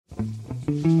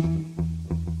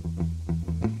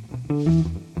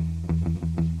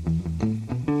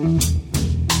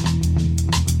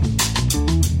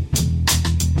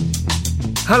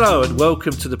Hello and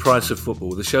welcome to The Price of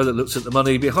Football, the show that looks at the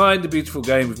money behind the beautiful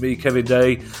game with me, Kevin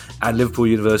Day, and Liverpool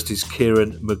University's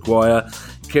Kieran Maguire.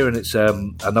 Kieran, it's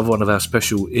another one of our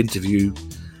special interview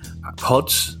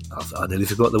pods. I nearly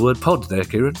forgot the word pod there,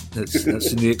 Kieran.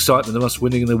 That's in the excitement of us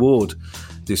winning an award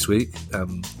this week.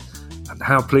 And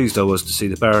how pleased I was to see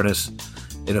the Baroness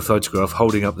in a photograph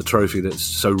holding up the trophy that's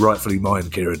so rightfully mine,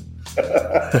 Kieran.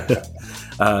 It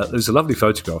was a lovely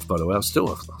photograph, by the way. I was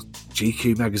still...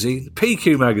 GQ magazine,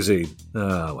 PQ magazine.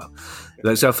 Oh well,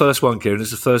 that's our first one, Kieran.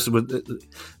 It's the first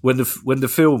when the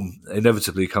film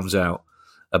inevitably comes out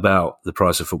about the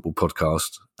Price of Football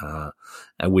podcast,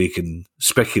 and we can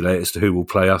speculate as to who will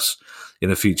play us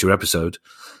in a future episode.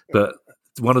 But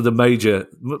I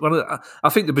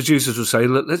think the producers will say,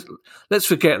 look, let's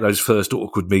forget those first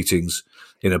awkward meetings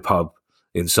in a pub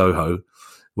in Soho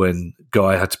when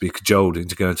Guy had to be cajoled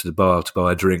into going to the bar to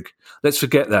buy a drink. Let's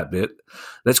forget that bit.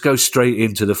 Let's go straight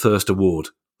into the first award.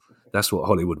 That's what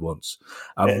Hollywood wants.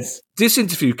 Yes. This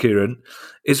interview, Kieran,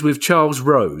 is with Charles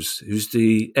Rose, who's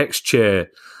the ex-chair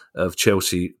of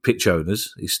Chelsea Pitch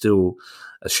Owners. He's still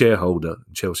a shareholder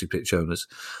in Chelsea Pitch Owners,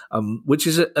 which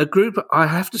is a group, I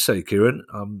have to say, Kieran,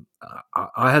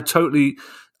 I had totally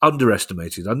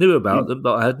underestimated. I knew about them,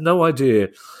 but I had no idea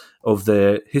of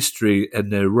their history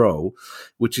and their role,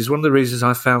 which is one of the reasons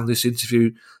I found this interview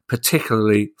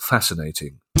particularly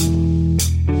fascinating.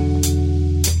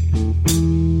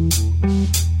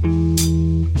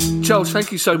 Charles,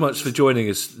 thank you so much for joining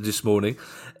us this morning.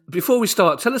 Before we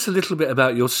start, tell us a little bit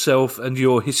about yourself and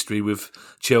your history with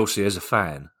Chelsea as a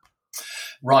fan.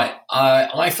 Right.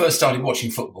 I first started watching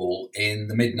football in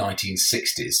the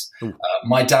mid-1960s.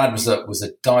 My dad was a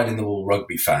dyed-in-the-wool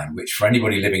rugby fan, which for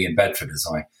anybody living in Bedford, as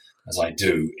I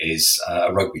do, is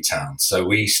a rugby town. So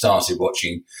we started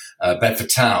watching Bedford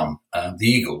Town, the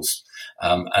Eagles.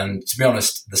 And to be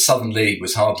honest, the Southern League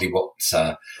was hardly what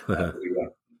we were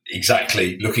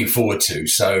exactly looking forward to.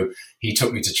 So he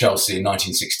took me to Chelsea in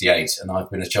 1968, and I've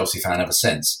been a Chelsea fan ever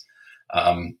since.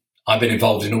 I've been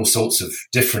involved in all sorts of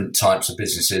different types of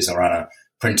businesses. I ran a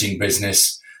printing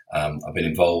business. I've been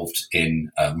involved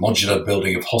in modular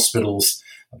building of hospitals.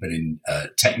 I've been in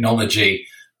technology,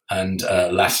 and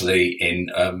latterly in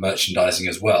merchandising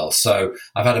as well. So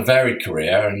I've had a varied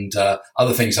career, and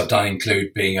other things I've done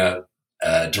include being a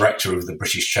director of the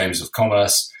British Chambers of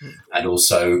Commerce and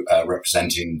also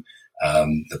representing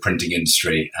the printing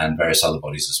industry and various other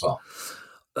bodies as well.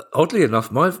 Oddly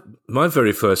enough, my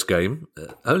very first game,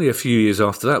 only a few years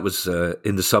after that, was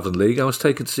in the Southern League. I was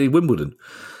taken to see Wimbledon.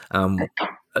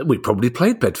 We probably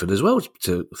played Bedford as well.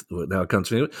 Now it comes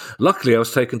to me. Luckily, I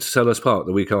was taken to Selhurst Park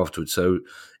the week afterwards, so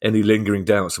any lingering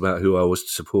doubts about who I was to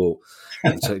support,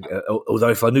 although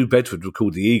if I knew Bedford were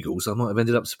called the Eagles, I might have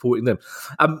ended up supporting them.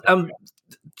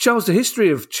 Charles, the history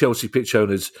of Chelsea Pitch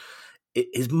Owners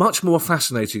is much more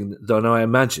fascinating than I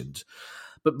imagined.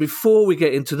 But before we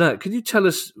get into that, can you tell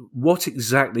us what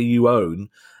exactly you own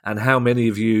and how many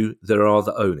of you there are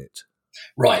that own it?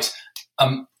 Right.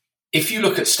 If you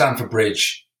look at Stamford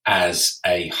Bridge as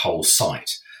a whole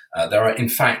site, there are in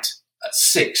fact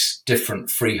 6 different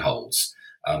freeholds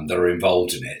that are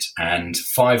involved in it, and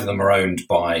 5 of them are owned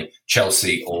by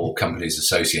Chelsea or companies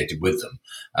associated with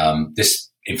them. This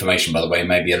information, by the way,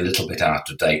 may be a little bit out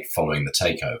of date following the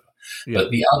takeover. Yeah.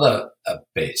 But the other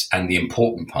bit, and the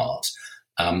important part,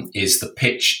 is the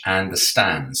pitch and the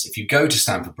stands. If you go to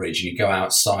Stamford Bridge and you go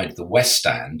outside the West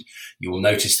Stand, you will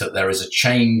notice that there is a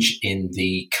change in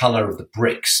the colour of the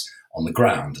bricks on the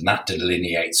ground, and that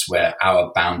delineates where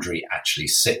our boundary actually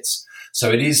sits.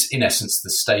 So it is, in essence, the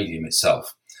stadium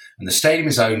itself. And the stadium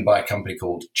is owned by a company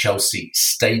called Chelsea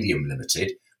Stadium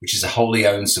Limited, which is a wholly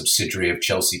owned subsidiary of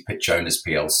Chelsea Pitch Owners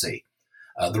PLC.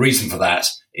 The reason for that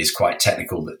is quite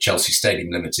technical, that Chelsea Stadium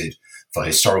Limited, for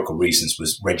historical reasons,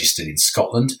 was registered in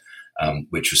Scotland,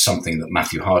 which was something that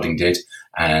Matthew Harding did,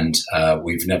 and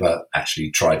we've never actually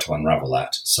tried to unravel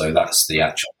that. So that's the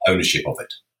actual ownership of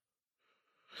it.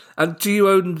 And do you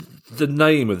own the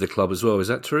name of the club as well? Is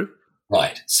that true?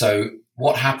 Right. So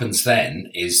what happens then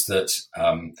is that,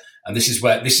 and this is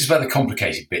where the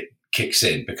complicated bit kicks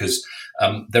in, because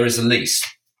there is a lease.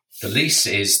 The lease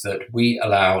is that we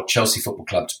allow Chelsea Football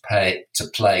Club to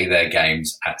play their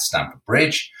games at Stamford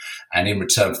Bridge, and in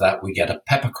return for that, we get a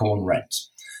peppercorn rent.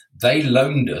 They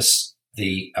loaned us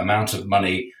the amount of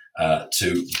money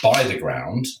to buy the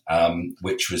ground,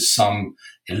 which was some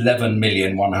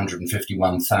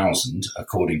 11,151,000,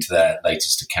 according to their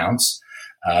latest accounts.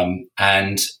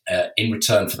 And in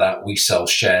return for that, we sell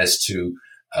shares to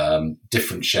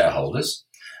different shareholders.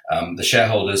 The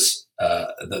shareholders,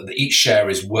 each share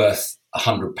is worth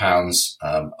 £100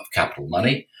 of capital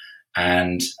money,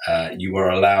 and you are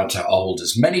allowed to hold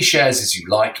as many shares as you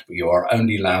like, but you are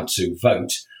only allowed to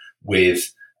vote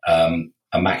with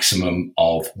a maximum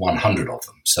of 100 of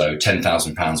them, so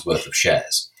 £10,000 worth of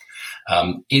shares.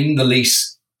 In the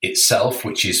lease itself,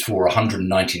 which is for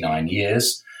 199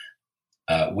 years,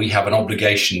 we have an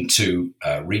obligation to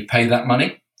repay that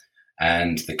money,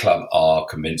 and the club are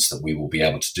convinced that we will be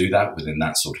able to do that within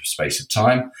that sort of space of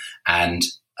time. And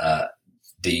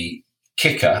the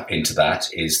kicker into that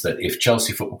is that if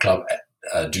Chelsea Football Club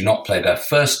do not play their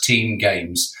first team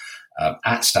games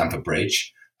at Stamford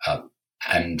Bridge,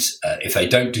 and if they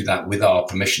don't do that with our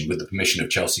permission, with the permission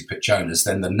of Chelsea Pitch Owners,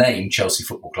 then the name Chelsea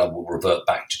Football Club will revert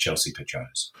back to Chelsea Pitch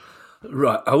Owners.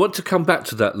 Right. I want to come back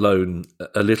to that loan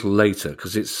a little later,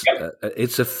 because it's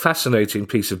a fascinating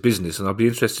piece of business, and I'll be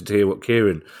interested to hear what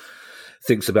Kieran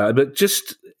thinks about it. But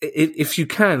just if you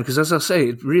can, because as I say,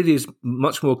 it really is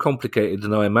much more complicated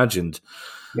than I imagined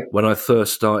when I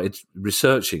first started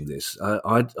researching this.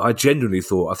 I genuinely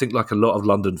thought, I think like a lot of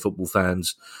London football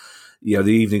fans, the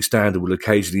Evening Standard will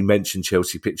occasionally mention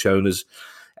Chelsea Pitch Owners,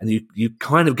 and you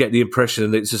kind of get the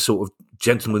impression that it's a sort of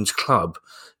gentleman's club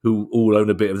who all own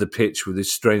a bit of the pitch with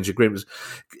this strange agreements.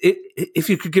 If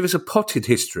you could give us a potted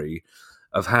history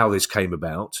of how this came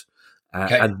about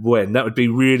and when, that would be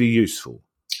really useful.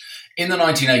 In the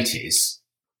 1980s,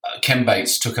 Ken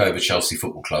Bates took over Chelsea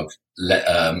Football Club,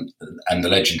 and the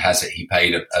legend has it he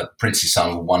paid a princely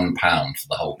sum of £1 for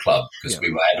the whole club because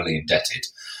we were heavily indebted,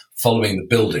 following the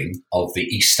building of the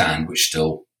East Stand, which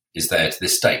still is there to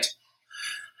this date.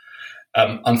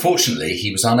 Unfortunately,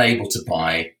 he was unable to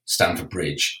buy Stamford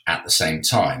Bridge at the same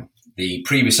time. The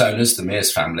previous owners, the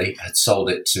Mears family, had sold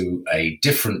it to a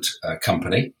different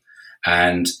company,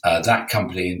 and that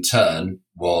company in turn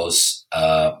was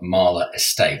Marler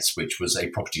Estates, which was a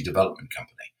property development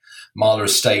company. Marler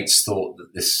Estates thought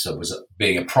that this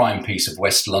being a prime piece of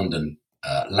West London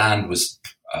land was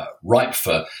ripe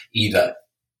for either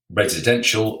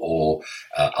residential or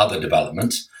other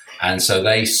development, and so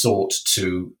they sought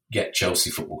to get Chelsea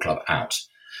Football Club out.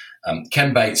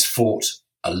 Ken Bates fought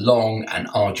a long and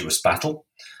arduous battle.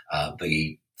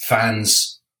 The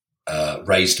fans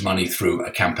raised money through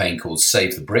a campaign called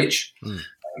Save the Bridge,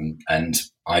 and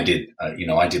I did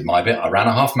my bit. I ran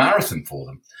a half marathon for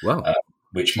them,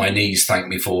 which my knees thanked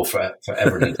me for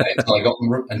forever and a day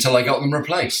until I got them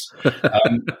replaced.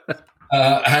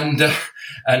 And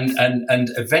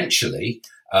eventually,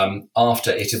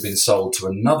 after it had been sold to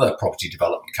another property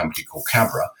development company called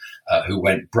Cabra, who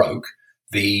went broke,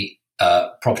 the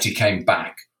property came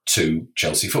back to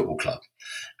Chelsea Football Club.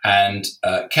 And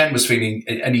Ken was feeling,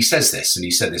 and he says this, and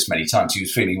he said this many times, he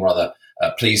was feeling rather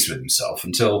pleased with himself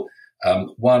until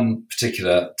one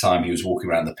particular time he was walking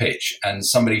around the pitch and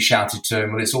somebody shouted to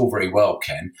him, "Well, it's all very well,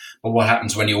 Ken, but what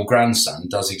happens when your grandson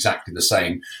does exactly the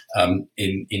same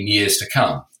in years to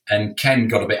come?" And Ken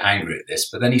got a bit angry at this,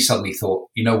 but then he suddenly thought,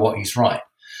 you know what, he's right.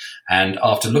 And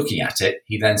after looking at it,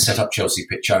 he then set up Chelsea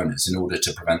Pitch Owners in order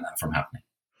to prevent that from happening.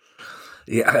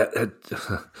 Yeah,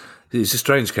 he's a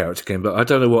strange character, Ken, but I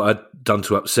don't know what I'd done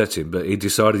to upset him, but he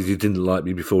decided he didn't like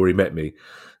me before he met me,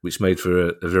 which made for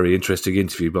a very interesting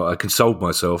interview. But I consoled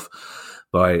myself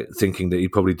by thinking that he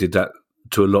probably did that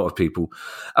to a lot of people.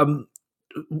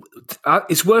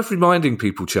 It's worth reminding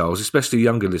people, Charles, especially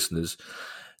younger listeners,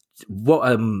 what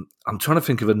I'm trying to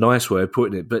think of a nice way of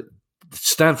putting it, but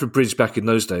Stamford Bridge back in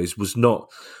those days was not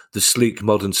the sleek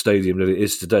modern stadium that it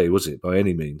is today, was it, by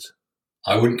any means?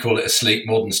 I wouldn't call it a sleek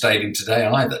modern stadium today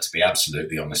either, to be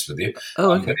absolutely honest with you.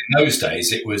 Oh, okay. But in those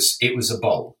days, it was a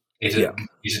bowl. It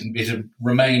had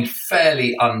remained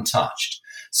fairly untouched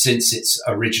since its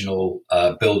original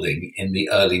building in the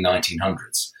early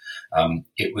 1900s.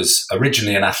 It was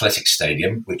originally an athletic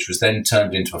stadium, which was then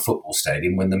turned into a football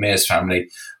stadium when the Mears family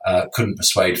couldn't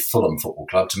persuade Fulham Football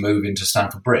Club to move into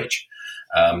Stamford Bridge.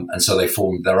 And so they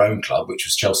formed their own club, which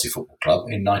was Chelsea Football Club,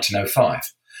 in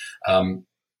 1905.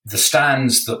 The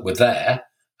stands that were there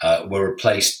were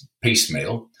replaced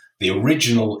piecemeal. The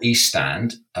original East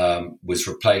Stand was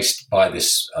replaced by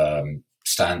this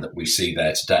stand that we see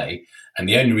there today. And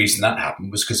the only reason that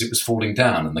happened was because it was falling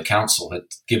down and the council had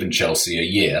given Chelsea a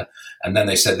year and then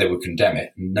they said they would condemn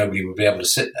it and nobody would be able to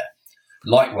sit there.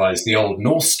 Likewise, the old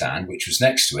North Stand, which was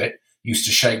next to it, used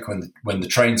to shake when the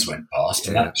trains went past,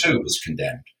 and that too was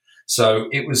condemned. So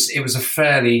it was a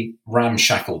fairly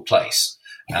ramshackle place.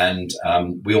 And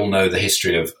we all know the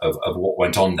history of what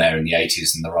went on there in the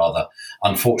 80s and the rather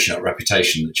unfortunate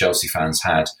reputation that Chelsea fans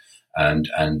had and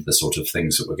the sort of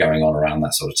things that were going on around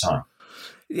that sort of time.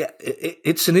 Yeah,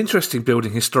 it's an interesting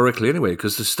building historically, anyway,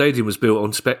 because the stadium was built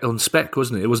on spec,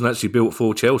 wasn't it? It wasn't actually built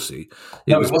for Chelsea.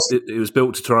 No, it wasn't. It was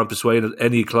built to try and persuade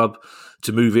any club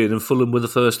to move in, and Fulham were the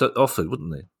first offered,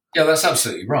 wouldn't they? Yeah, that's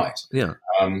absolutely right. Yeah,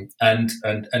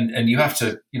 and you have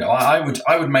to, I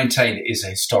would maintain it is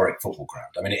a historic football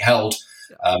ground. I mean, it held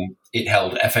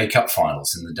FA Cup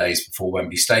finals in the days before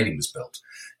Wembley Stadium was built.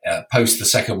 Post the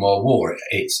Second World War,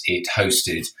 it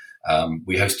hosted.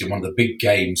 We hosted one of the big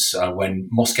games when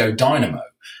Moscow Dynamo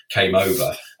came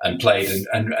over and played,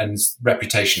 and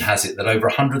reputation has it that over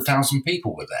 100,000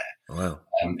 people were there. Wow!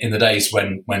 In the days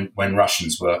when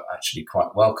Russians were actually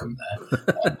quite welcome there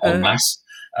en masse.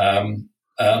 But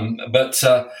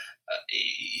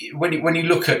when you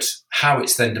look at how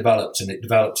it's then developed, and it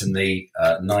developed in the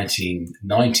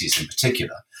 1990s in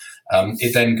particular,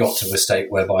 it then got to a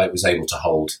state whereby it was able to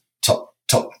hold top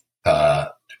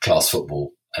class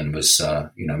football and was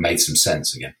made some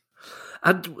sense again.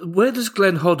 And where does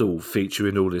Glenn Hoddle feature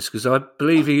in all this? Because I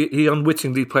believe he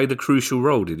unwittingly played a crucial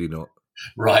role, did he not?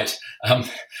 Right.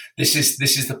 This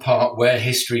is the part where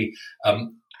history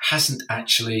hasn't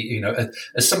actually,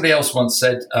 as somebody else once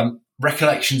said,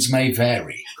 recollections may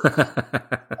vary.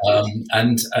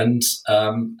 And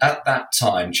at that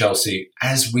time, Chelsea,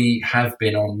 as we have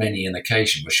been on many an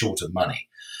occasion, were short of money.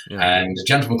 Yeah. And a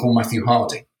gentleman called Matthew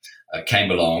Harding came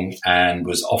along and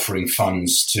was offering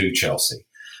funds to Chelsea.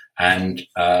 And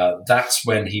that's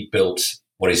when he built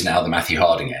what is now the Matthew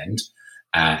Harding end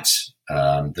at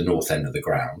the north end of the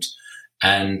ground.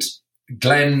 And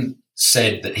Glenn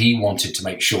said that he wanted to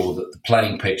make sure that the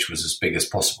playing pitch was as big as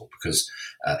possible because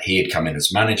he had come in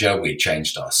as manager, we had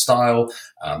changed our style,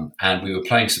 and we were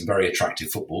playing some very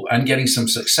attractive football and getting some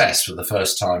success for the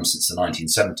first time since the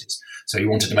 1970s. So he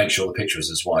wanted to make sure the pitch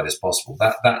was as wide as possible.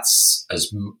 That's,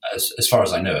 as far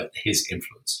as I know it, his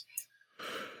influence.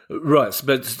 Right,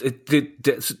 but did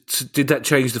that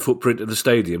change the footprint of the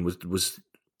stadium? Was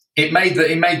it made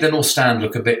the North Stand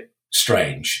look a bit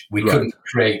strange? We couldn't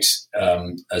create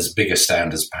as big a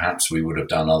stand as perhaps we would have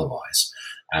done otherwise.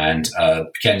 And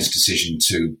Ken's decision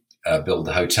to build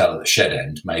the hotel at the Shed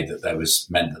End meant that there was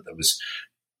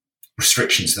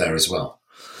restrictions there as well.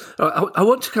 I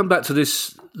want to come back to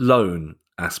this loan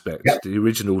aspect, the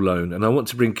original loan, and I want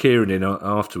to bring Kieran in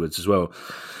afterwards as well.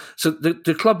 So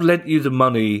the club lent you the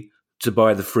money to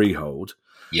buy the freehold.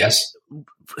 Yes.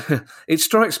 It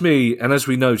strikes me, and as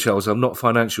we know, Charles, I'm not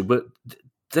financial, but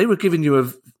they were giving you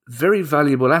a very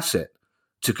valuable asset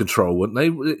to control, weren't they?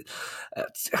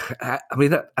 I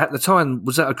mean, at the time,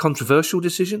 was that a controversial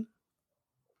decision?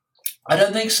 I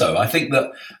don't think so. I think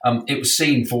that it was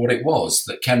seen for what it was,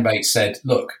 that Ken Bates said,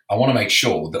 look, I want to make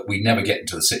sure that we never get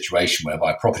into the situation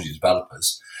whereby property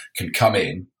developers can come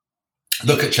in,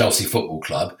 look at Chelsea Football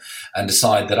Club and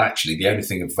decide that actually the only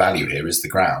thing of value here is the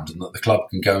ground and that the club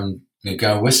can go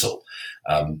and whistle.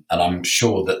 And I'm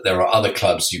sure that there are other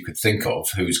clubs you could think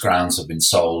of whose grounds have been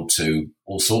sold to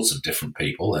all sorts of different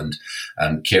people, and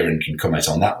Kieran can comment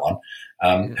on that one,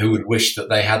 who would wish that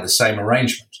they had the same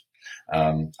arrangement.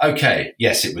 Okay,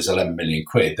 yes, it was 11 million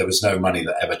quid. There was no money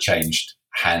that ever changed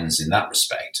hands in that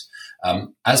respect.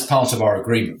 As part of our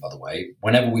agreement, by the way,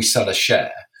 whenever we sell a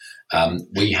share,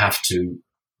 we have to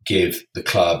give the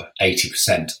club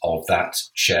 80% of that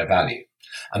share value.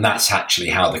 And that's actually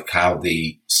how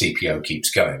the CPO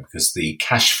keeps going, because the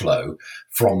cash flow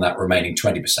from that remaining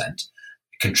 20%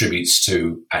 contributes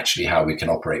to actually how we can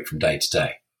operate from day to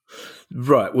day.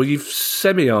 Right. Well, you've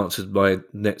semi-answered my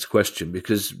next question,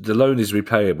 because the loan is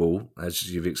repayable, as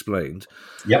you've explained.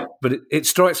 Yep. But it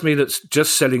strikes me that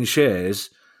just selling shares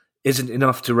isn't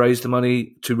enough to raise the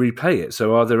money to repay it.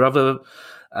 So are there other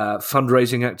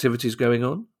fundraising activities going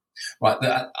on? Right.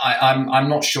 I'm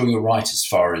not sure you're right as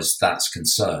far as that's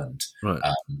concerned. Right.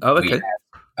 Okay.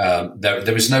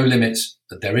 There is no limit.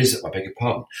 I beg your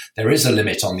pardon. There is a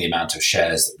limit on the amount of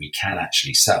shares that we can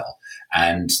actually sell.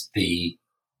 And the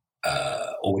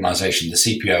organisation, the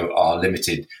CPO, are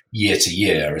limited year to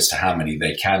year as to how many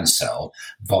they can sell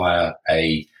via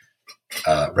a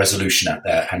resolution at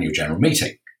their annual general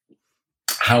meeting.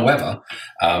 However,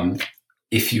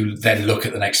 if you then look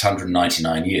at the next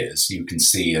 199 years, you can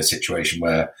see a situation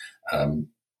where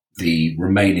the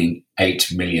remaining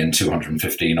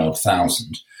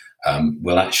 8,215,000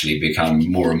 will actually become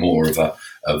more and more of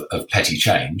petty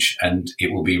change, and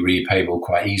it will be repayable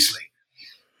quite easily.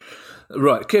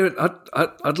 Right, Kieran,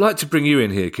 I'd like to bring you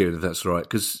in here, Kieran, if that's right,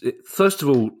 because first of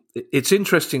all, it's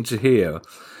interesting to hear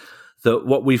that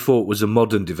what we thought was a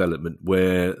modern development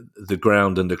where the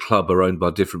ground and the club are owned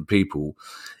by different people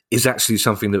is actually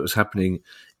something that was happening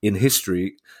in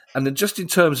history. And then just in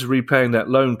terms of repaying that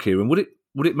loan, Kieran, would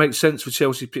it make sense for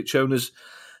Chelsea pitch owners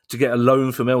to get a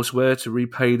loan from elsewhere to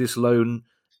repay this loan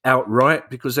outright?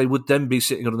 Because they would then be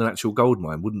sitting on an actual gold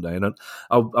mine, wouldn't they? And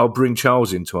I'll bring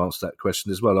Charles in to answer that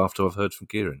question as well after I've heard from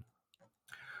Kieran.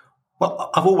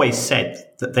 Well, I've always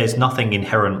said that there's nothing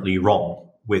inherently wrong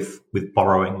with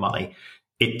borrowing money.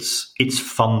 It's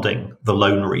funding the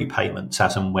loan repayments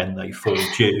as and when they fall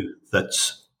due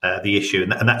that's the issue,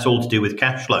 and that's all to do with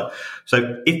cash flow.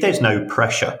 So if there's no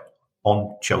pressure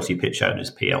on Chelsea Pitch Owners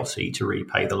PLC to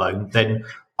repay the loan, then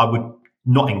I would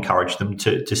not encourage them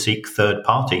to seek third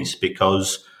parties,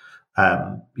 because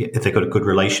if they've got a good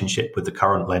relationship with the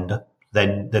current lender,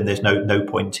 then there's no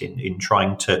point in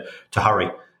trying to hurry.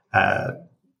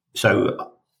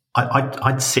 So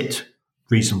I'd sit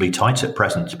reasonably tight at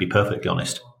present, to be perfectly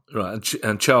honest. Right,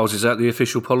 and Charles, is that the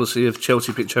official policy of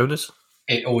Chelsea Pitch Owners?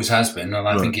 It always has been, and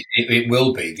I think it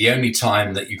will be. The only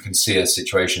time that you can see a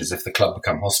situation is if the club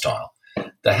become hostile.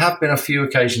 There have been a few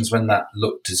occasions when that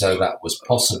looked as though that was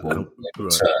possible in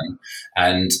return,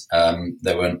 and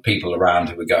there were people around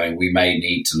who were going, we may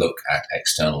need to look at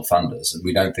external funders, and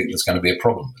we don't think there's going to be a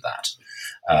problem with that.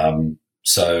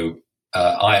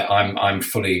 I'm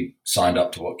fully signed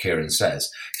up to what Kieran says.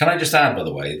 Can I just add, by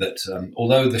the way, that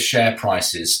although the share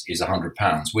price is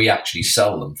 £100, we actually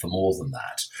sell them for more than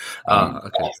that.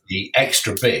 Okay. The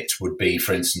extra bit would be,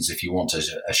 for instance, if you wanted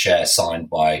a share signed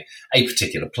by a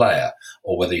particular player,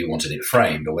 or whether you wanted it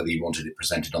framed, or whether you wanted it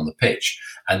presented on the pitch.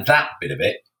 And that bit of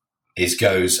it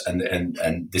goes,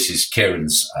 and this is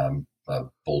Kieran's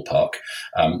ballpark,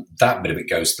 that bit of it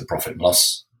goes to the profit and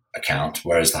loss account,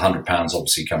 whereas the £100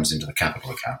 obviously comes into the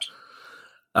capital account.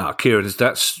 Kieran, is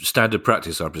that standard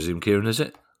practice, I presume, Kieran, is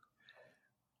it?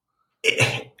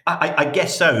 I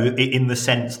guess so, in the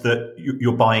sense that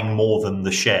you're buying more than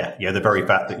the share. The very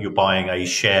fact that you're buying a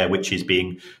share which is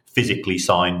being physically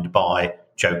signed by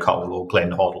Joe Cole or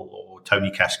Glenn Hoddle or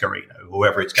Tony Cascarino,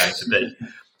 whoever it's going to be,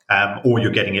 or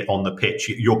you're getting it on the pitch,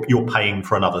 you're paying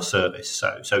for another service.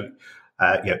 So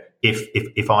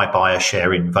if I buy a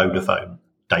share in Vodafone,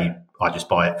 I just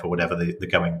buy it for whatever the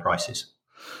going price is.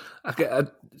 Okay,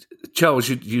 Charles,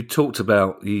 you talked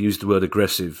about, you used the word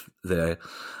aggressive there.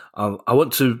 I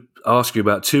want to ask you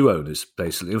about two owners,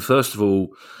 basically. And first of all,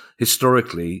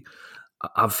 historically,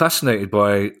 I'm fascinated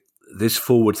by this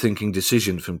forward-thinking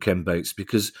decision from Ken Bates,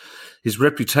 because his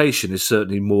reputation is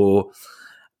certainly more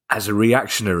as a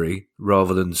reactionary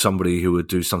rather than somebody who would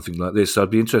do something like this. So I'd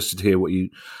be interested to hear what you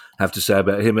have to say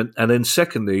about him. And then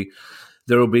secondly,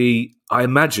 there will be, I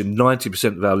imagine,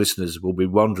 90% of our listeners will be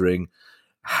wondering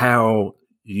how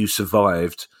you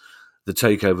survived the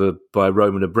takeover by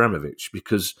Roman Abramovich,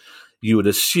 because you would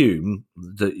assume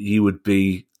that you would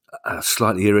be a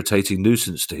slightly irritating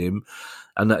nuisance to him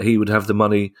and that he would have the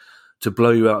money to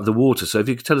blow you out of the water. So if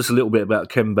you could tell us a little bit about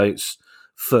Ken Bates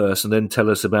first, and then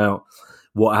tell us about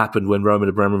what happened when Roman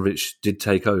Abramovich did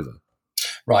take over.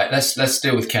 Right, let's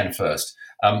deal with Ken first.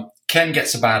 Ken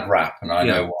gets a bad rap, and I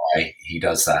know why he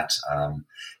does that.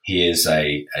 He is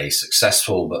a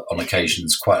successful, but on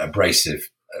occasions quite abrasive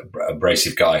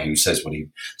guy who says what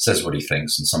he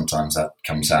thinks, and sometimes that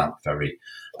comes out very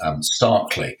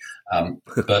starkly.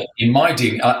 But in my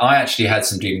dealing, I actually had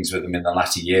some dealings with him in the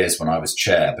latter years when I was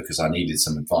chair, because I needed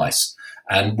some advice.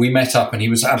 And we met up, and he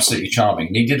was absolutely charming.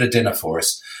 And he did a dinner for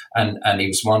us, and he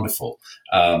was wonderful.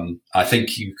 I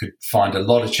think you could find a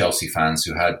lot of Chelsea fans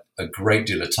who had a great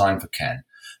deal of time for Ken.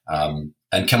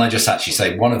 And can I just actually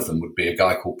say one of them would be a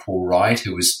guy called Paul Wright,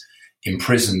 who was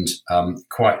imprisoned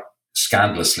quite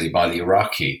scandalously by the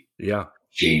Iraqi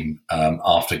regime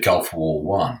after Gulf War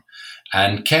One.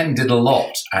 And Ken did a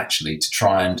lot, actually, to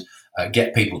try and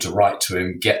get people to write to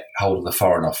him, get hold of the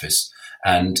Foreign Office,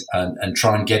 and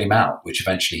try and get him out, which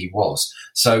eventually he was.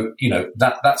 So,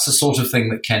 that's the sort of thing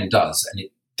that Ken does, and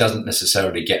it doesn't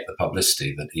necessarily get the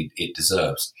publicity that it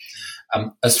deserves.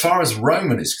 As far as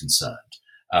Roman is concerned,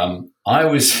 I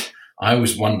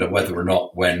always wonder whether or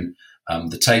not when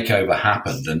the takeover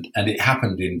happened, and it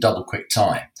happened in double quick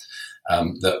time,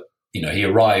 that he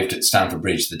arrived at Stamford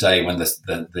Bridge the day when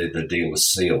the deal was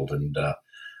sealed, and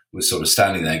was sort of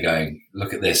standing there going,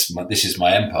 "Look at this! This is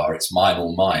my empire. It's mine,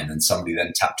 all mine." And somebody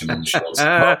then tapped him on the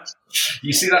shoulder.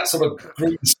 You see that sort of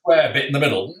green square bit in the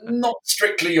middle? Not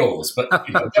strictly yours, but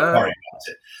don't worry about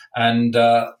it. And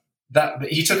that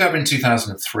he took over in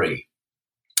 2003,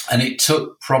 and it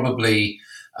took probably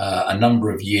a number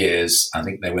of years. I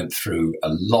think they went through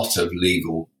a lot of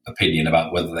legal opinion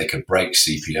about whether they could break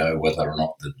CPO, whether or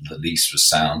not the lease was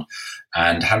sound.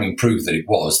 And having proved that it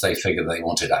was, they figured they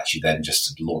wanted actually then just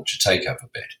to launch a takeover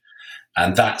bid.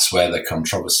 And that's where the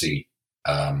controversy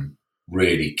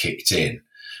really kicked in.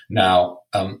 Now,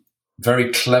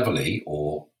 very cleverly,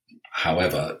 or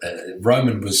however,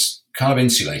 Roman was kind of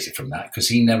insulated from that because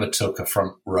he never took a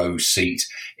front row seat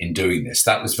in doing this.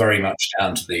 That was very much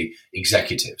down to the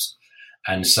executives.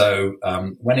 And so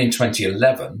when in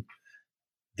 2011,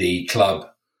 the club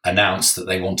announced that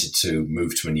they wanted to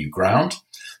move to a new ground,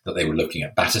 that they were looking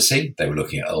at Battersea, they were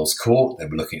looking at Earl's Court, they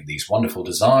were looking at these wonderful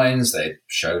designs. They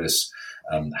showed us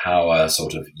how a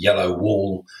sort of yellow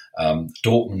wall,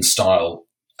 Dortmund-style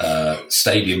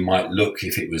stadium might look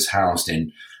if it was housed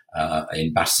in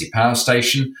Battersea Power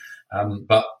Station.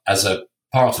 But as a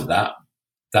part of that,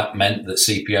 that meant that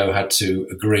CPO had to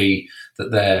agree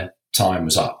that their time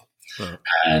was up. Right.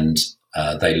 And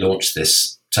they launched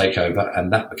this takeover,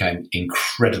 and that became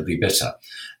incredibly bitter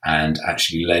and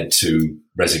actually led to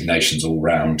resignations all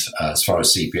round as far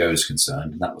as CPO is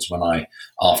concerned. And that was when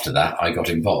after that, I got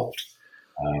involved.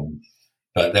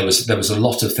 But there was a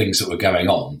lot of things that were going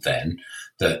on then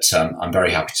that I'm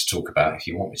very happy to talk about if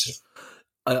you want me to.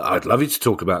 I'd love you to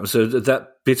talk about them. So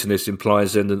that bitterness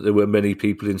implies then that there were many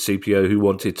people in CPO who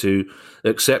wanted to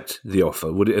accept the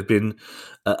offer. Would it have been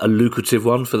a lucrative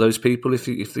one for those people if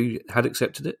they had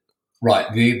accepted it? Right.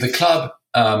 The club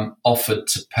offered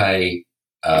to pay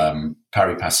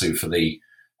pari passu for the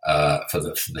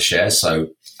shares, so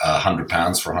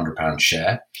 £100 for a £100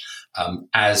 share.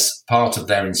 As part of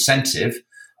their incentive,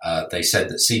 they said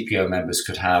that CPO members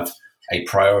could have a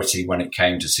priority when it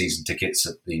came to season tickets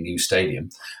at the new stadium,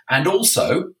 and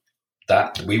also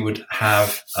that we would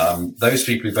have those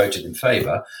people who voted in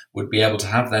favour would be able to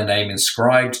have their name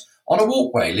inscribed on a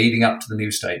walkway leading up to the new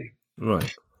stadium.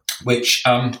 Right. Which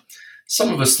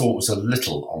some of us thought was a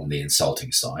little on the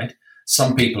insulting side.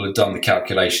 Some people had done the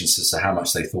calculations as to how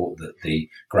much they thought that the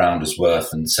ground was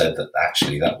worth and said that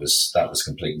actually that was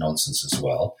complete nonsense as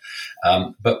well.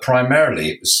 But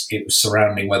primarily it was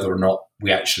surrounding whether or not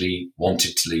we actually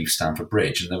wanted to leave Stamford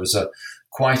Bridge. And there was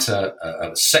quite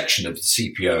a section of the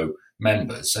CPO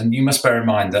members. And you must bear in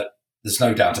mind that there's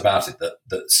no doubt about it that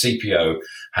CPO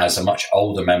has a much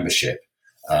older membership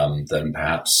than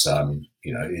perhaps,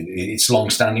 it's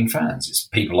long-standing fans. It's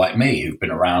people like me who've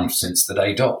been around since the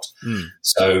day dot. Mm.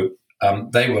 So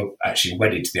they were actually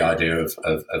wedded to the idea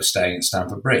of staying at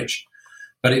Stamford Bridge.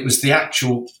 But it was the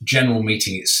actual general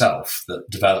meeting itself that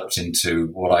developed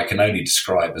into what I can only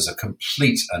describe as a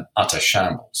complete and utter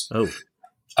shambles.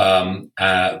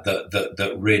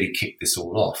 That really kicked this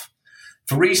all off.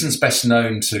 For reasons best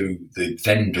known to the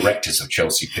then directors of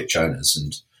Chelsea Pitch Owners,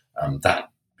 and that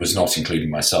was not including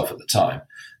myself at the time,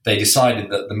 they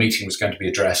decided that the meeting was going to be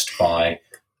addressed by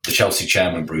the Chelsea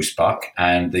chairman, Bruce Buck,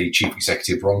 and the chief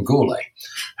executive, Ron Gourlay,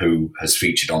 who has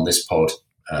featured on this pod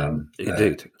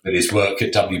with his work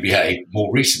at WBA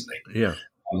more recently. Yeah.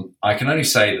 I can only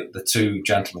say that the two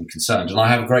gentlemen concerned, and I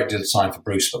have a great deal of time for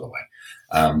Bruce, by the way.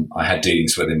 I had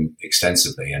dealings with him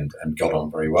extensively and got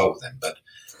on very well with him, but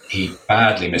he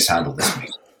badly mishandled this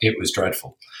meeting. It was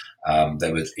dreadful.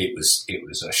 It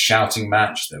was a shouting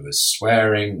match. There was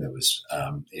swearing. There was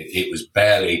it was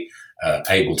barely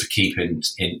able to keep in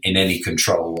any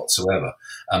control whatsoever.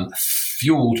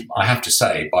 Fueled, I have to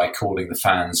say, by calling the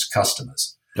fans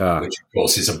customers, which of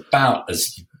course is about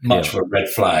as much of a red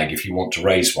flag if you want to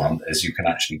raise one as you can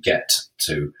actually get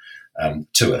to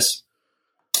us.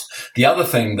 The other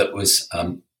thing that was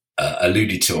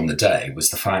alluded to on the day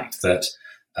was the fact that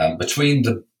between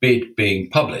the bid being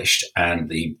published and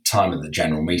the time of the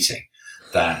general meeting,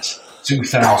 that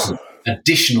 2,000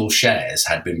 additional shares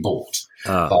had been bought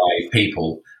by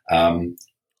people in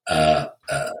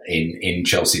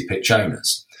Chelsea Pitch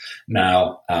Owners.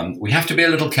 Now, we have to be a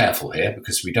little careful here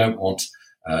because we don't want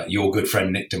your good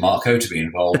friend Nick DeMarco to be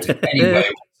involved in any way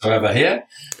whatsoever here.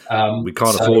 We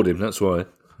can't afford him, that's why.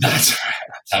 That's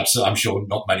absolutely, I'm sure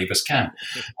not many of us can.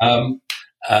 The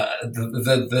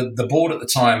board at the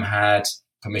time had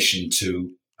permission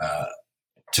to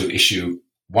issue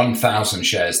 1,000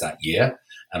 shares that year,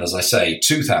 and as I say,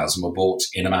 2,000 were bought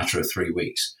in a matter of 3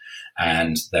 weeks.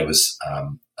 And there was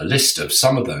a list of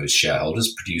some of those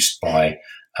shareholders produced by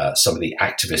some of the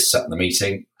activists at the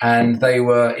meeting, and they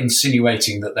were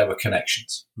insinuating that there were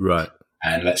connections. Right.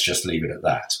 And let's just leave it at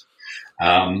that.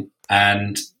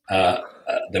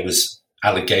 There was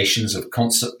allegations of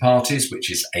concert parties,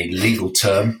 which is a legal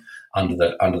term under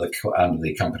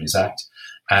the Companies Act,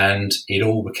 and it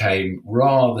all became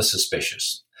rather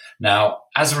suspicious. Now,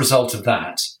 as a result of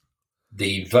that,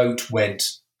 the vote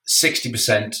went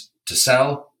 60% to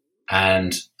sell,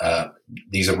 and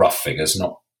these are rough figures,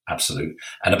 not absolute,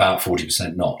 and about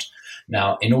 40% not.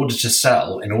 Now, in order to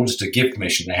sell, in order to give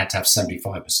permission, they had to have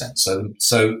 75%.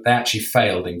 So they actually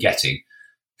failed in getting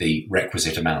the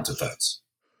requisite amount of votes.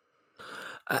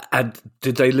 And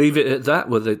did they leave it at that?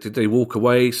 Did they walk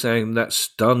away saying that's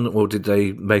done, or did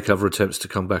they make other attempts to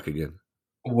come back again?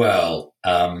 Well,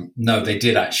 no, they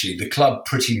did actually. The club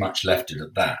pretty much left it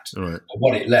at that. Right.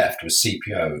 What it left was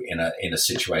CPO in a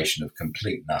situation of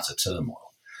complete and utter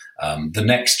turmoil. The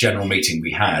next general meeting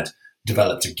we had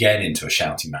developed again into a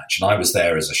shouting match, and I was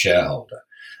there as a shareholder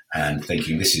and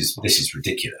thinking, this is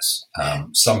ridiculous.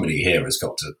 Somebody here has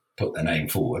got to put their name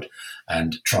forward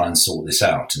and try and sort this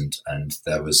out. And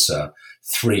there was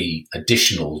 3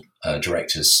 additional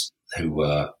directors who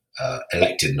were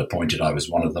elected and appointed. I was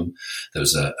one of them. There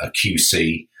was a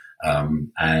QC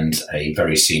and a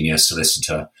very senior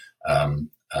solicitor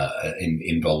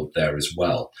involved there as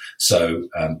well. So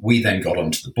we then got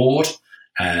onto the board,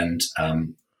 and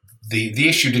the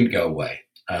issue didn't go away.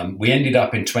 We ended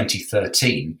up in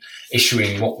 2013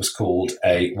 issuing what was called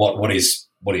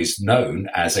what is known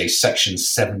as a Section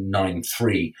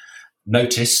 793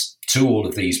 notice to all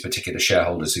of these particular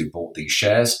shareholders who bought these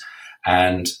shares,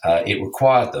 and it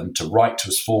required them to write to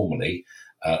us formally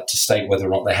to state whether or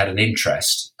not they had an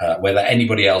interest, whether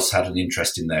anybody else had an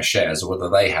interest in their shares, or whether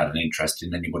they had an interest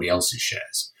in anybody else's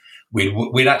shares.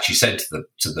 We'd actually said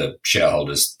to the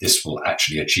shareholders, this will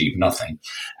actually achieve nothing.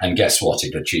 And guess what?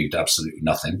 It achieved absolutely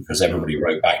nothing, because everybody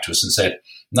wrote back to us and said,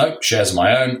 no, shares are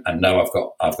my own, and no,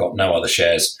 I've got no other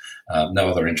shares, no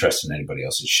other interest in anybody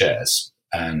else's shares.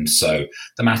 And so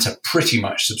the matter pretty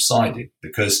much subsided,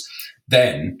 because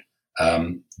then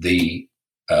the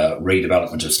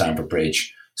redevelopment of Stamford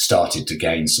Bridge started to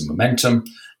gain some momentum,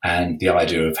 and the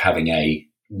idea of having a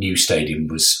new stadium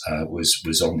was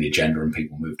on the agenda, and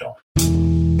people moved on.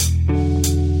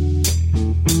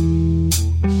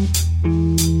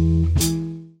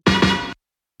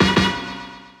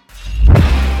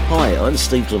 Hi, I'm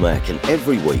Steve Lamack, and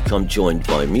every week I'm joined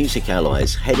by Music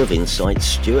Ally's Head of Insights,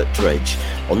 Stuart Dredge,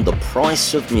 on The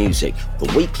Price of Music,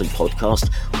 the weekly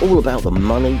podcast all about the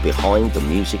money behind the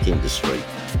music industry.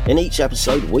 In each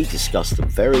episode, we discuss the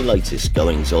very latest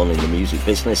goings-on in the music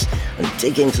business and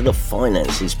dig into the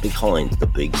finances behind the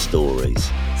big stories.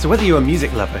 So whether you're a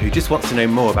music lover who just wants to know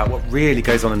more about what really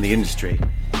goes on in the industry,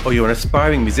 or you're an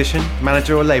aspiring musician,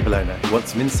 manager or label owner who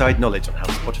wants some inside knowledge on how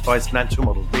Spotify's financial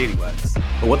model really works,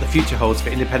 or what the future holds for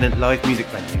independent live music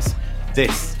venues,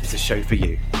 this is a show for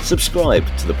you. Subscribe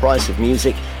to The Price of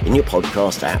Music in your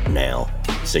podcast app now.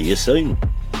 See you soon.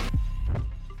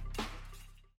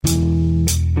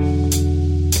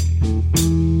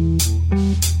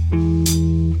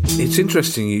 It's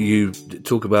interesting you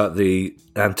talk about the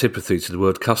antipathy to the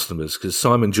word customers, because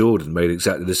Simon Jordan made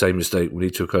exactly the same mistake when he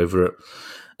took over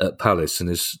at Palace, and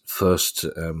his first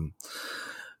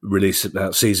release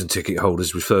about season ticket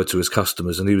holders referred to as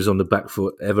customers, and he was on the back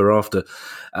foot ever after.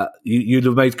 You'd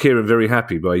have made Kieran very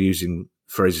happy by using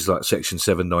phrases like Section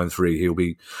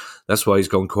 793. That's why he's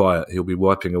gone quiet. He'll be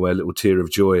wiping away a little tear of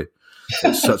joy.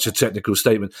 It's such a technical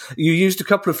statement. You used a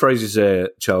couple of phrases there,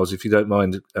 Charles, if you don't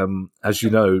mind. As you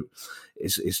know,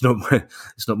 it's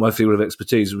not my field of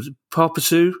expertise. Was it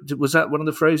Parpasu? Was that one of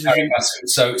the phrases?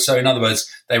 So in other words,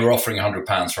 they were offering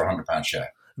 £100 for a £100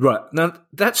 share. Right. Now,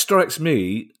 that strikes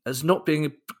me as not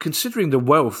being, considering the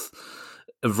wealth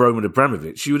of Roman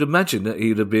Abramovich, you would imagine that he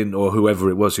would have been, or whoever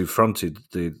it was who fronted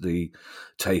the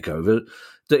takeover,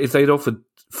 that if they'd offered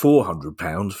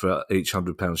 £400 for each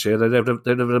 £100 share, they'd have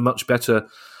a much better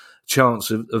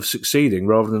chance of succeeding,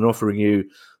 rather than offering you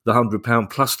the £100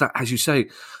 plus that, as you say,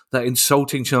 that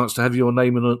insulting chance to have your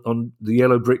name on the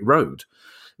yellow brick road,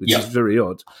 which is very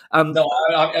odd. No,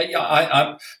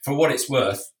 I, for what it's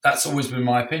worth, that's always been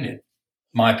my opinion.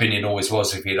 My opinion always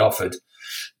was, if he'd offered,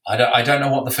 I don't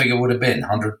know what the figure would have been,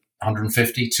 100,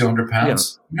 150,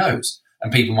 £200, who knows?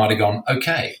 And people might have gone,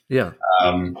 okay. Yeah.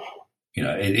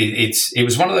 It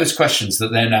was one of those questions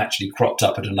that then actually cropped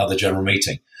up at another general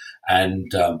meeting,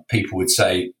 and people would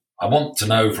say, I want to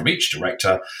know from each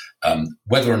director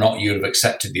whether or not you would have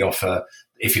accepted the offer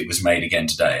if it was made again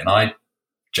today. And I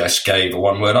just gave a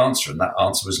one-word answer, and that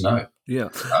answer was no. Yeah.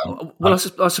 I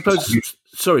suppose,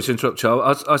 sorry to interrupt,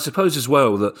 Charles, I suppose as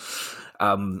well that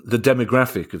the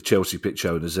demographic of Chelsea pitch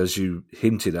owners, as you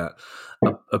hinted at,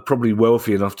 are probably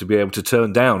wealthy enough to be able to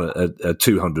turn down a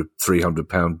 £200,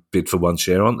 £300 bid for one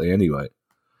share, aren't they, anyway?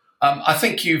 I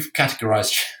think you've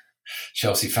categorised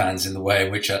Chelsea fans in the way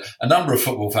in which a number of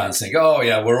football fans think, oh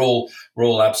yeah, we're all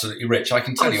absolutely rich. I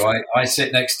can tell you, I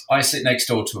sit next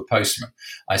door to a postman.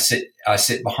 I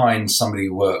sit behind somebody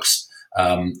who works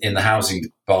in the housing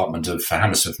department of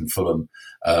Hammersmith and Fulham,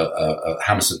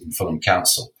 Hammersmith and Fulham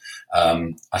Council.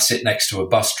 I sit next to a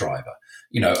bus driver.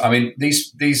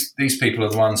 These people are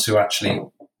the ones who actually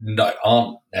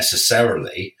aren't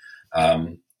necessarily,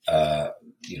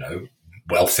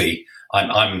 wealthy,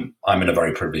 I'm in a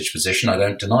very privileged position. I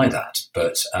don't deny that,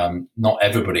 but not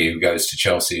everybody who goes to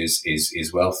Chelsea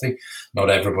is wealthy. Not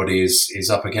everybody is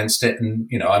up against it. And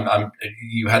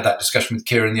you had that discussion with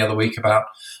Kieran the other week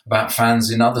about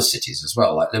fans in other cities as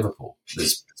well, like Liverpool.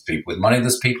 There's people with money.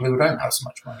 There's people who don't have so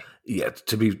much money. Yeah,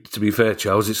 to be fair,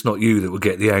 Charles, it's not you that will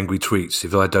get the angry tweets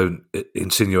if I don't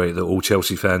insinuate that all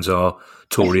Chelsea fans are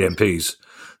Tory MPs.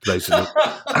 Basically,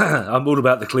 I'm all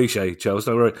about the cliche, Charles.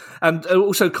 Don't worry. And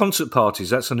also concert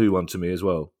parties. That's a new one to me as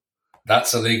well.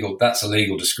 That's a legal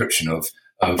description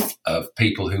of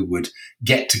people who would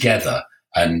get together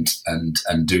and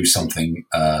do something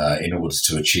in order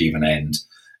to achieve an end,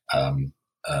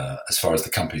 as far as the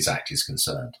Companies Act is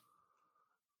concerned.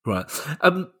 Right.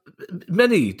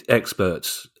 Many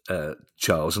experts,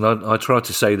 Charles, and I try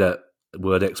to say that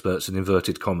word experts in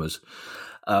inverted commas,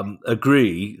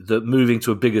 agree that moving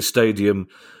to a bigger stadium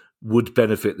would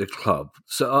benefit the club.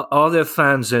 So are there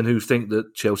fans then who think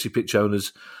that Chelsea pitch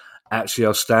owners actually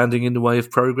are standing in the way of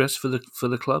progress for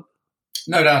the club?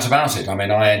 No doubt about it. I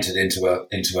mean, I entered into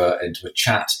a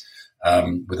chat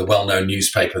with a well-known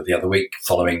newspaper the other week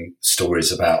following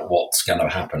stories about what's going to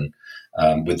happen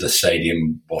with the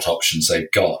stadium, what options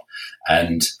they've got.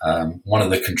 And one of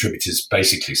the contributors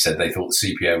basically said they thought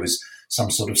the CPO was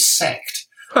some sort of sect.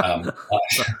 And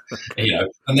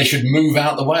they should move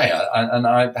out the way. And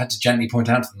I had to gently point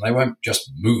out to them, they won't just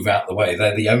move out the way.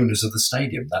 They're the owners of the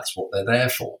stadium. That's what they're there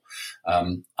for.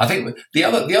 I think the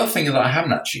other thing that I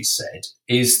haven't actually said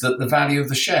is that the value of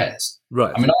the shares.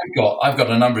 Right. I mean, I've got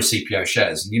a number of CPO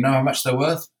shares, and you know how much they're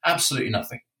worth? Absolutely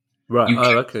nothing. Right.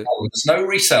 Okay. There's no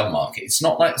resale market. It's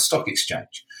not like the stock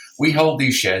exchange. We hold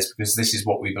these shares because this is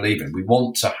what we believe in. We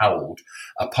want to hold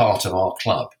a part of our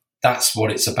club. That's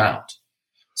what it's about.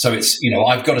 So it's,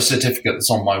 I've got a certificate that's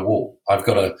on my wall. I've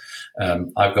got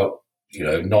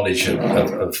knowledge of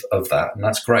that, and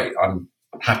that's great. I'm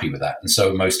happy with that, and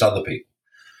so are most other people.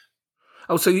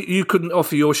 Oh, so you couldn't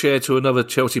offer your share to another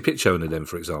Chelsea pitch owner then,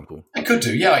 for example? I could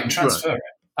do, yeah. I can transfer it.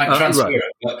 It,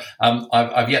 but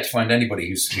I've yet to find anybody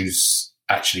who's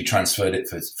actually transferred it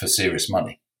for serious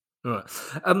money. Right.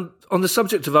 On the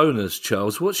subject of owners,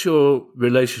 Charles, what's your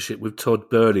relationship with Todd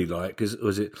Boehly like?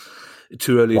 Was it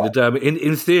too early in the day? I mean,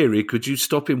 in theory, could you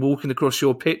stop him walking across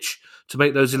your pitch to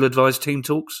make those ill-advised team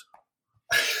talks?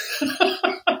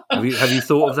 Have you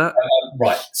thought of that?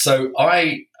 Right. So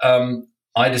I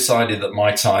decided that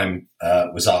my time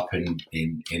was up in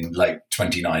late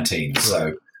 2019. Right.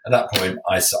 So at that point,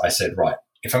 I said, right,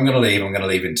 if I'm going to leave, I'm going to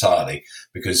leave entirely,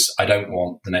 because I don't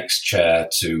want the next chair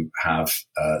to have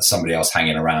somebody else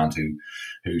hanging around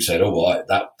who said, oh, well,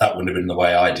 that wouldn't have been the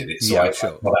way I did it. So I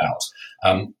got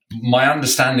out. My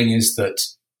understanding is that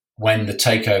when the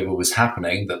takeover was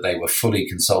happening, that they were fully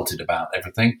consulted about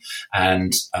everything.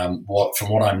 And from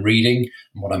what I'm reading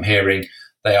and what I'm hearing,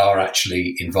 they are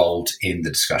actually involved in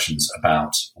the discussions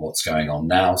about what's going on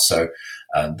now. So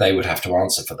they would have to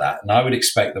answer for that. And I would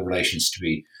expect the relations to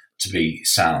be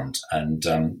sound. And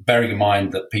bearing in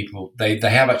mind that people, they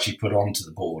have actually put onto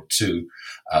the board two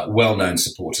well-known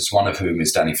supporters, one of whom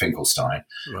is Danny Finkelstein,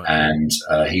 right. And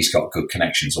he's got good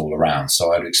connections all around.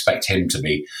 So I would expect him to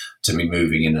be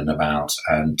moving in and about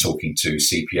and talking to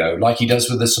CPO like he does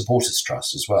with the Supporters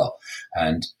Trust as well.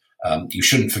 And you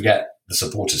shouldn't forget the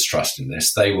Supporters Trust in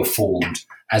this. They were formed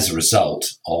as a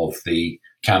result of the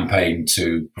campaign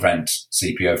to prevent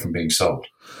CPO from being sold.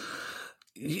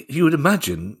 You would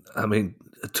imagine, I mean,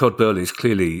 Todd Boehly is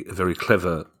clearly a very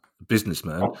clever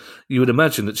businessman. Oh. You would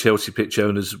imagine that Chelsea pitch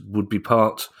owners would be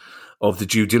part of the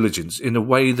due diligence in a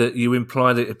way that you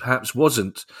imply that it perhaps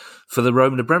wasn't for the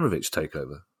Roman Abramovich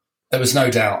takeover. There was no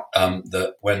doubt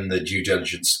that when the due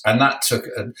diligence, and that took,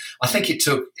 I think it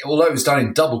took, although it was done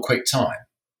in double quick time,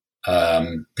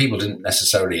 people didn't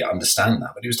necessarily understand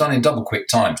that, but it was done in double quick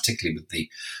time, particularly with the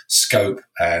scope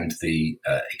and the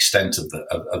extent of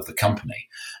the company.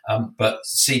 But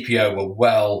CPO were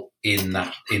well in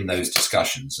those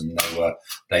discussions, and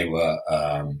they were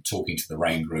talking to the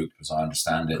Rain Group, as I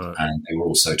understand it, right. And they were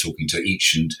also talking to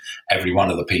each and every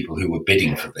one of the people who were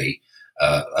bidding for the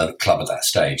club at that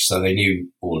stage. So they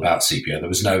knew all about CPO. There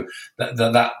was no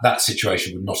that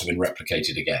situation would not have been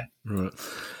replicated again. Right.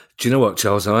 Do you know what,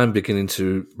 Charles? I am beginning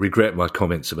to regret my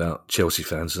comments about Chelsea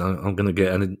fans. I'm going to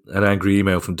get an angry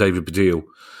email from David Baddiel.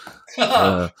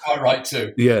 Quite right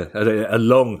too. Yeah, a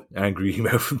long angry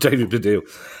email from David Baddiel.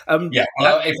 Yeah,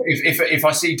 well, if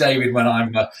I see David when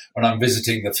I'm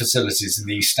visiting the facilities in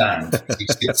the East Stand, he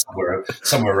sits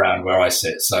somewhere around where I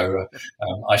sit. So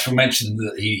I shall mention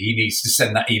that he needs to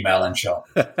send that email and sharp.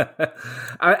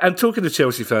 And talking to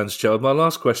Chelsea fans, Charles, my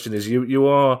last question is: you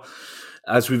are,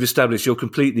 as we've established, you're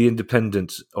completely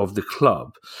independent of the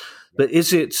club. But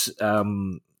is it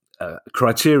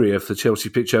criteria for Chelsea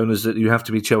pitch owners that you have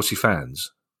to be Chelsea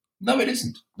fans? No, it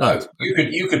isn't. No,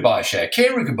 you could buy a share.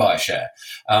 Kieran could buy a share,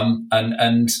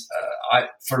 I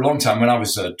for a long time when I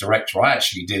was a director, I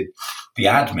actually did the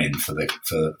admin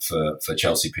for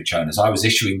Chelsea pitch owners. I was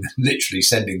literally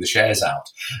sending the shares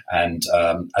out, and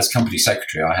as company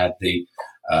secretary, I had the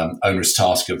onerous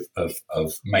task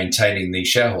of maintaining the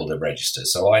shareholder register.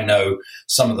 So I know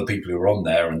some of the people who are on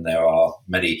there, and there are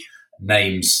many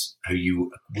names who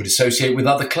you would associate with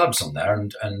other clubs on there,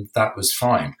 and that was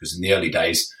fine, because in the early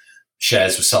days,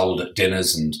 shares were sold at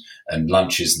dinners and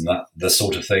lunches and that the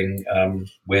sort of thing,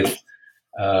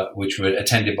 which were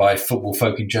attended by football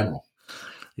folk in general.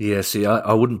 Yeah, see,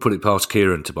 I wouldn't put it past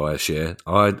Kieran to buy a share.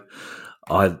 I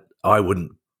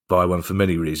wouldn't buy one for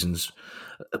many reasons.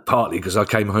 Partly because I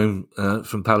came home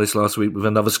from Palace last week with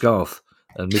another scarf,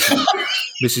 and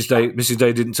Mrs.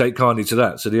 Day didn't take kindly to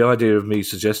that. So the idea of me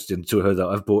suggesting to her that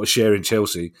I've bought a share in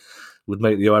Chelsea would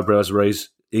make the eyebrows raise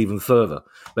even further.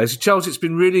 But Charles, it's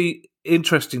been really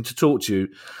interesting to talk to you.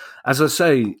 As I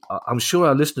say, I'm sure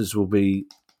our listeners will be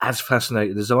as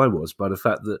fascinated as I was by the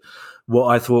fact that what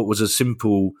I thought was a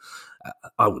simple,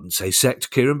 I wouldn't say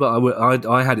sect, Kieran, but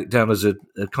I had it down as a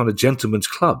kind of gentleman's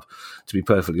club, to be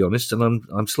perfectly honest, and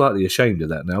I'm slightly ashamed of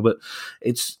that now. But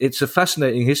it's a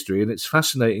fascinating history, and it's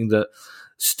fascinating that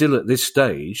still at this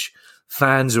stage,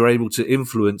 fans are able to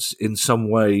influence in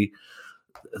some way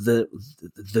the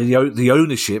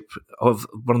ownership of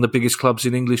one of the biggest clubs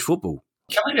in English football.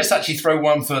 Can I just actually throw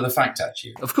one further fact at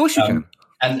you? Of course you can.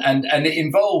 And it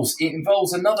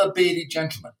involves another bearded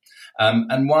gentleman,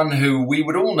 and one who we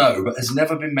would all know but has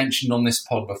never been mentioned on this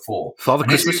pod before. Father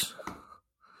Christmas?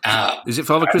 Is it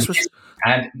Father Christmas?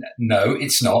 And no,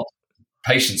 it's not.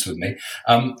 Patience with me.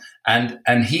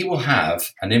 And he will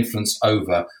have an influence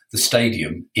over the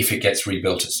stadium if it gets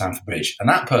rebuilt at Stamford Bridge. And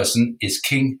that person is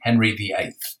King Henry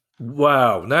VIII.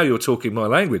 Wow, now you're talking my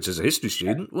language as a history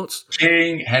student. What's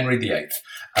King Henry VIII?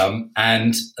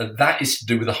 And that is to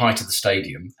do with the height of the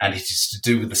stadium, and it is to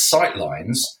do with the sight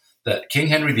lines that King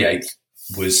Henry VIII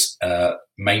was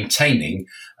maintaining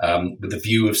with the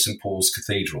view of St Paul's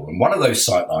Cathedral. And one of those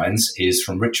sight lines is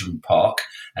from Richmond Park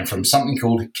and from something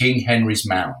called King Henry's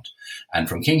Mound. And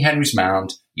from King Henry's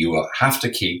Mound, you will have to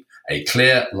keep a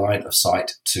clear line of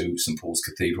sight to St Paul's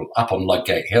Cathedral up on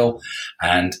Ludgate Hill.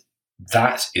 And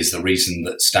that is the reason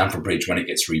that Stamford Bridge, when it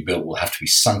gets rebuilt, will have to be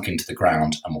sunk into the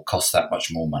ground and will cost that much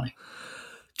more money.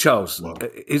 Charles,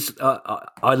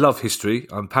 I love history.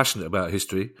 I'm passionate about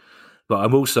history, but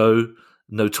I'm also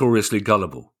notoriously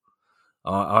gullible.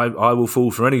 I will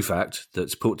fall for any fact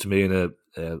that's put to me in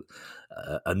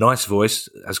a nice voice,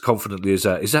 as confidently as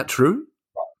that. Is that true?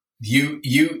 You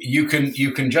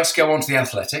can just go onto The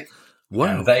Athletic.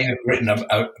 Wow. They have written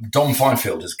Dom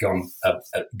Fifield has gone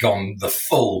the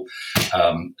full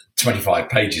 25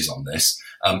 pages on this.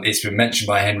 It's been mentioned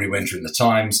by Henry Winter in the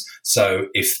Times. So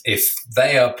if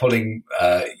they are pulling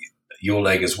your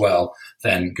leg as well,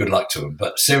 then good luck to them.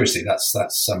 But seriously, that's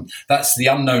the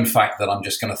unknown fact that I'm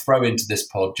just going to throw into this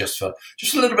pod just for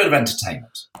a little bit of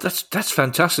entertainment. That's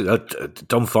fantastic.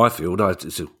 Dom Fifield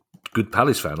is a good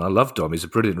Palace fan. I love Dom. He's a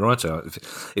brilliant writer.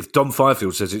 If Dom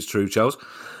Fifield says it's true, Charles.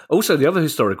 Also, the other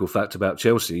historical fact about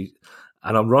Chelsea,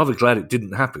 and I'm rather glad it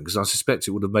didn't happen because I suspect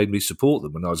it would have made me support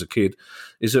them when I was a kid,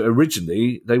 is that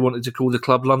originally they wanted to call the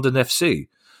club London FC,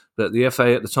 but the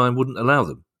FA at the time wouldn't allow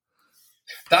them.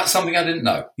 That's something I didn't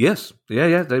know. Yes.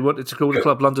 Yeah. They wanted to call the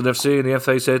club London FC, and the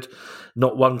FA said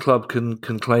not one club can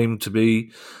claim to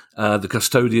be the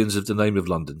custodians of the name of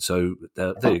London. So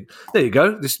there you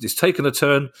go. This taken a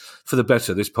turn for the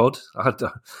better, this pod.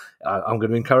 I'm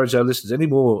going to encourage our listeners. Any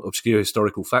more obscure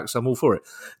historical facts, I'm all for it.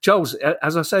 Charles,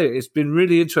 as I say, it's been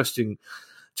really interesting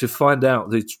to find out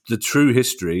the true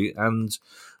history and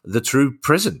the true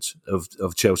present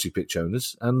of Chelsea pitch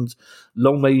owners, and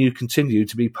long may you continue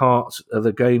to be part of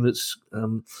a game that's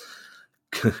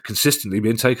consistently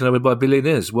being taken over by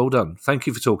billionaires. Well done. Thank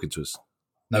you for talking to us.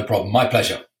 No problem. My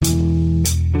pleasure.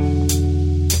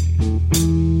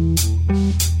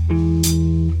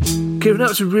 Kieran, that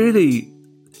was a really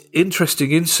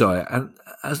interesting insight, and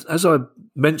as I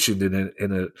mentioned in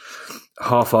a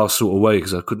half-assed sort of way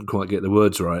because I couldn't quite get the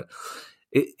words right,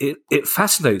 it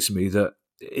fascinates me that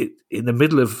in the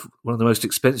middle of one of the most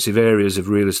expensive areas of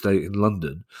real estate in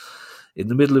London, in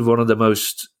the middle of one of the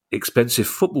most expensive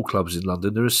football clubs in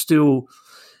London, there is still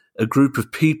a group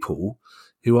of people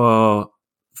who are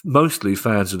mostly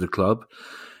fans of the club,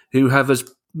 who have as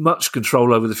much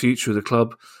control over the future of the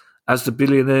club as the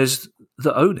billionaires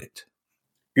that own it.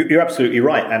 You're absolutely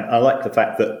right. And I like the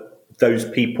fact that those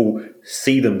people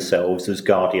see themselves as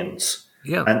guardians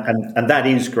Yeah. And that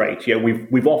is great.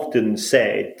 We've often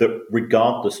said that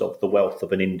regardless of the wealth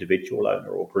of an individual owner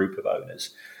or group of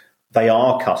owners, they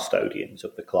are custodians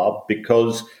of the club,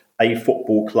 because a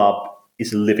football club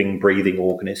is a living, breathing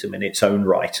organism in its own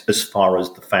right as far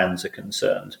as the fans are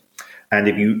concerned. And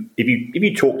if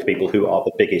you talk to people who are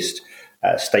the biggest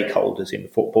stakeholders in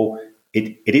football,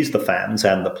 it is the fans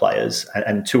and the players,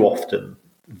 and too often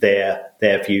their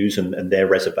views and their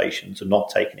reservations are not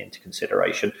taken into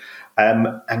consideration.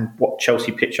 And what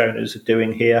Chelsea pitch owners are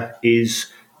doing here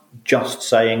is just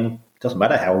saying, it doesn't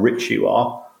matter how rich you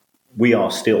are, we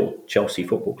are still Chelsea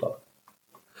Football Club.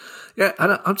 Yeah,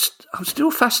 and I'm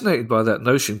still fascinated by that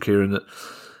notion, Kieran, that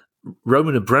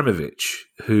Roman Abramovich,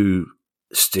 who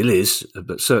still is,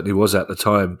 but certainly was at the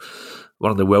time,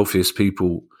 one of the wealthiest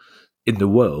people in the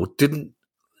world,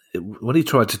 when he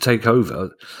tried to take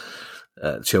over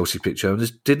Chelsea pitch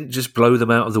owners, didn't just blow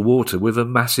them out of the water with a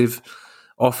massive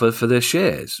offer for their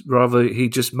shares. Rather, he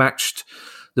just matched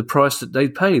the price that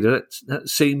they'd paid. That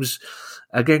seems,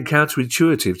 again,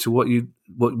 counterintuitive to what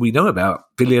we know about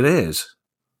billionaires.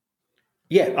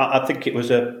 Yeah, I think it was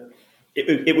a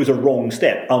wrong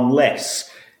step, unless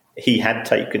he had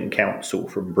taken counsel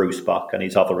from Bruce Buck and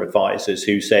his other advisors,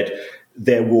 who said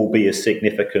there will be a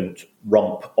significant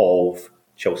rump of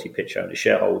Chelsea pitch owner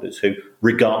shareholders who,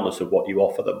 regardless of what you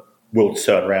offer them, will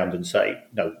turn around and say,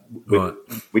 no,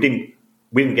 we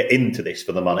didn't get into this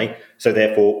for the money, so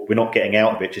therefore we're not getting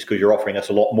out of it just because you're offering us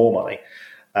a lot more money.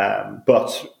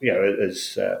 But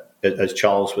as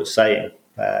Charles was saying,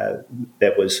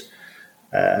 there was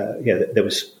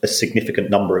a significant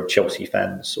number of Chelsea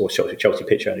fans or Chelsea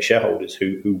pitch owner shareholders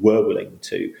who were willing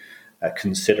to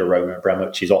consider Roman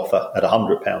Abramovich's offer at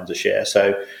 £100 a share.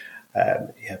 So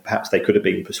perhaps they could have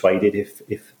been persuaded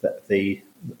if the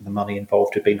money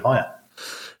involved had been higher.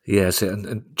 Yes,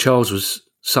 and Charles was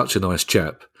such a nice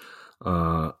chap,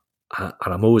 and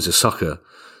I'm always a sucker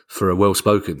for a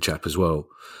well-spoken chap as well.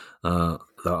 I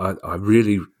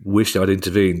really wished I'd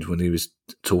intervened when he was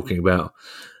talking about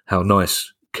how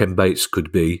nice Ken Bates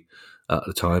could be at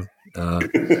the time,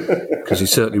 because he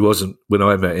certainly wasn't when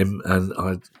I met him, and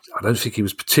I don't think he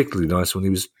was particularly nice when he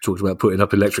was talking about putting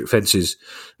up electric fences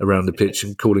around the pitch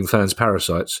and calling fans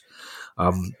parasites.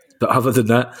 But other than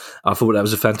that, I thought that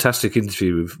was a fantastic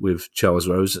interview with Charles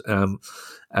Rose, and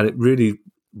it really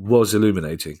was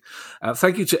illuminating.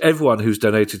 Thank you to everyone who's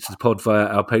donated to the pod via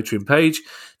our Patreon page.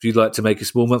 If you'd like to make a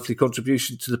small monthly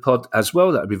contribution to the pod as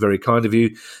well, that would be very kind of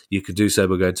you. You can do so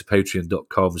by going to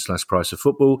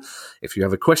patreon.com/priceoffootball. If you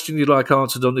have a question you'd like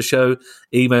answered on the show,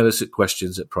 email us at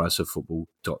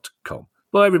questions@priceoffootball.com.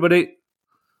 Bye, everybody.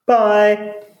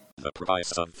 Bye. The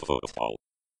Price of Football.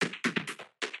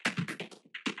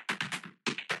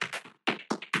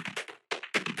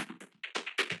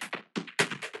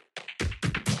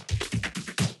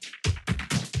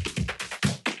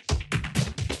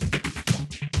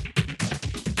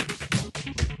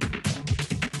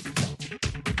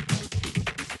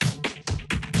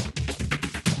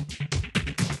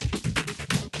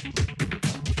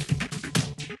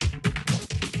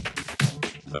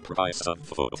 The Price of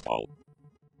Football.